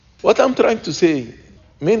What I'm trying to say,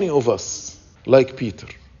 many of us, like Peter,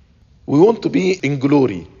 we want to be in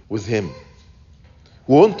glory with him.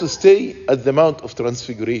 We want to stay at the Mount of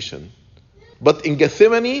Transfiguration. But in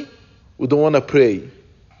Gethsemane, we don't want to pray.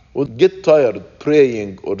 We get tired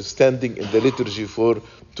praying or standing in the liturgy for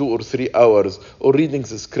 2 or 3 hours or reading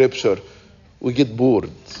the scripture. We get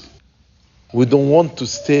bored. We don't want to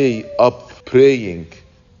stay up praying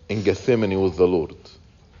in Gethsemane with the Lord.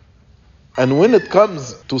 And when it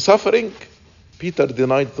comes to suffering, Peter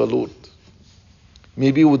denied the Lord.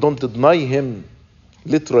 Maybe we don't deny him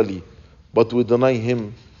literally, but we deny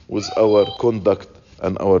him with our conduct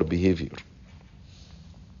and our behavior.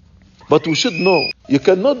 But we should know, you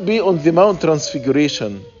cannot be on the Mount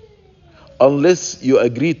Transfiguration unless you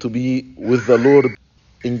agree to be with the Lord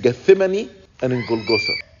in Gethsemane and in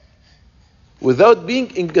Golgotha. Without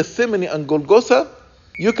being in Gethsemane and Golgotha,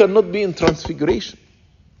 you cannot be in Transfiguration.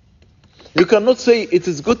 You cannot say it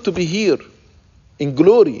is good to be here in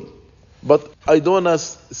glory, but I don't want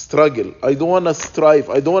to struggle. I don't want to strive.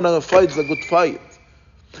 I don't want to fight the good fight.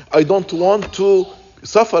 I don't want to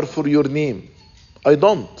suffer for your name. I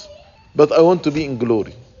don't. But I want to be in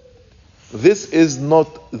glory. This is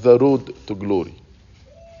not the road to glory.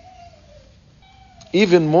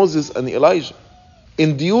 Even Moses and Elijah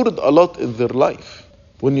endured a lot in their life.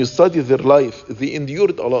 When you study their life, they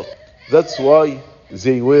endured a lot. That's why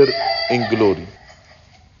they were in glory.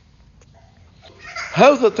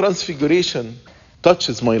 How the Transfiguration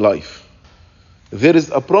touches my life. There is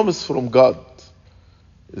a promise from God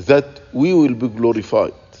that we will be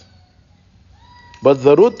glorified. But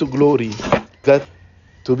the road to glory, that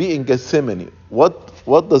to be in Gethsemane,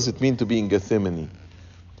 what does it mean to be in Gethsemane?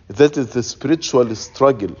 That is the spiritual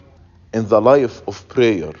struggle in the life of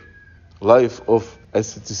prayer, life of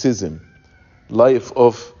asceticism, life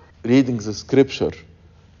of reading the scripture,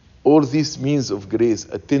 all these means of grace,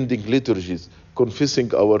 attending liturgies,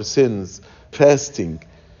 confessing our sins, fasting.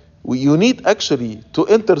 You need actually to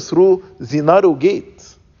enter through the narrow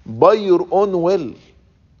gate by your own will.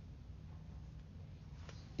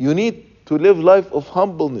 You need to live life of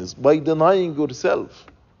humbleness by denying yourself.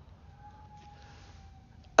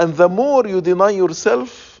 And the more you deny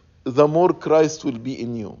yourself, the more Christ will be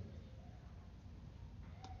in you.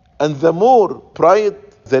 And the more pride,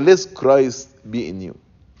 the less Christ be in you.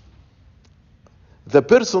 The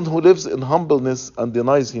person who lives in humbleness and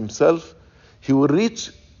denies himself, he will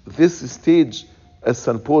reach this stage, as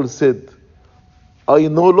St. Paul said, I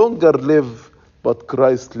no longer live, but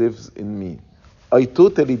Christ lives in me. I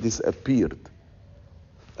totally disappeared.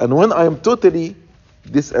 And when I am totally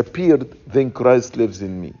disappeared, then Christ lives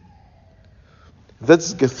in me.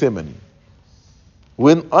 That's Gethsemane.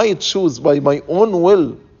 When I choose by my own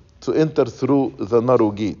will to enter through the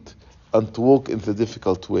narrow gate and to walk in the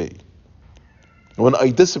difficult way. When I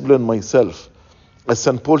discipline myself, as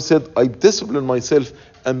St. Paul said, I discipline myself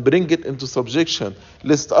and bring it into subjection,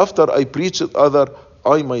 lest after I preach it other,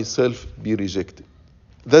 I myself be rejected.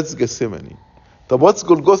 That's Gethsemane. But what's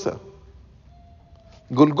Golgotha?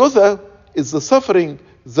 Golgotha is the suffering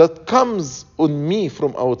that comes on me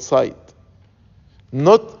from outside,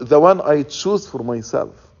 not the one I choose for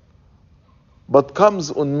myself, but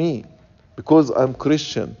comes on me because I'm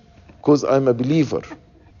Christian, because I'm a believer.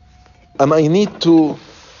 And I need to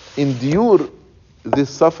endure this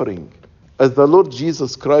suffering as the Lord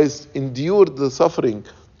Jesus Christ endured the suffering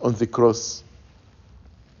on the cross.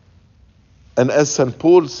 And as St.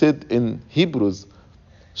 Paul said in Hebrews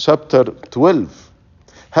chapter 12,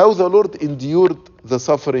 how the Lord endured the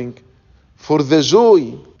suffering for the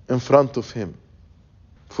joy in front of him,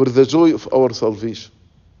 for the joy of our salvation.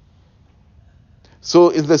 So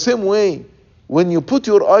in the same way, when you put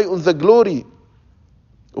your eye on the glory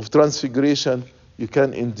of Transfiguration, you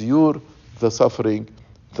can endure the suffering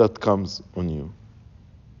that comes on you.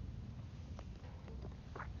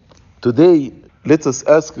 Today, let us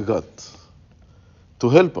ask God to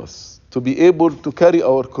help us to be able to carry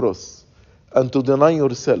our cross and to deny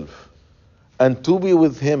yourself and to be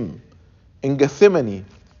with him in Gethsemane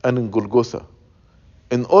and in Golgotha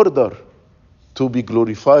in order to be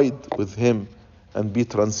glorified with him and be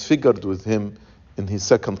transfigured with him in his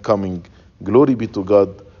second coming. Glory be to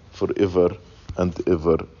God forever and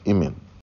ever. Amen.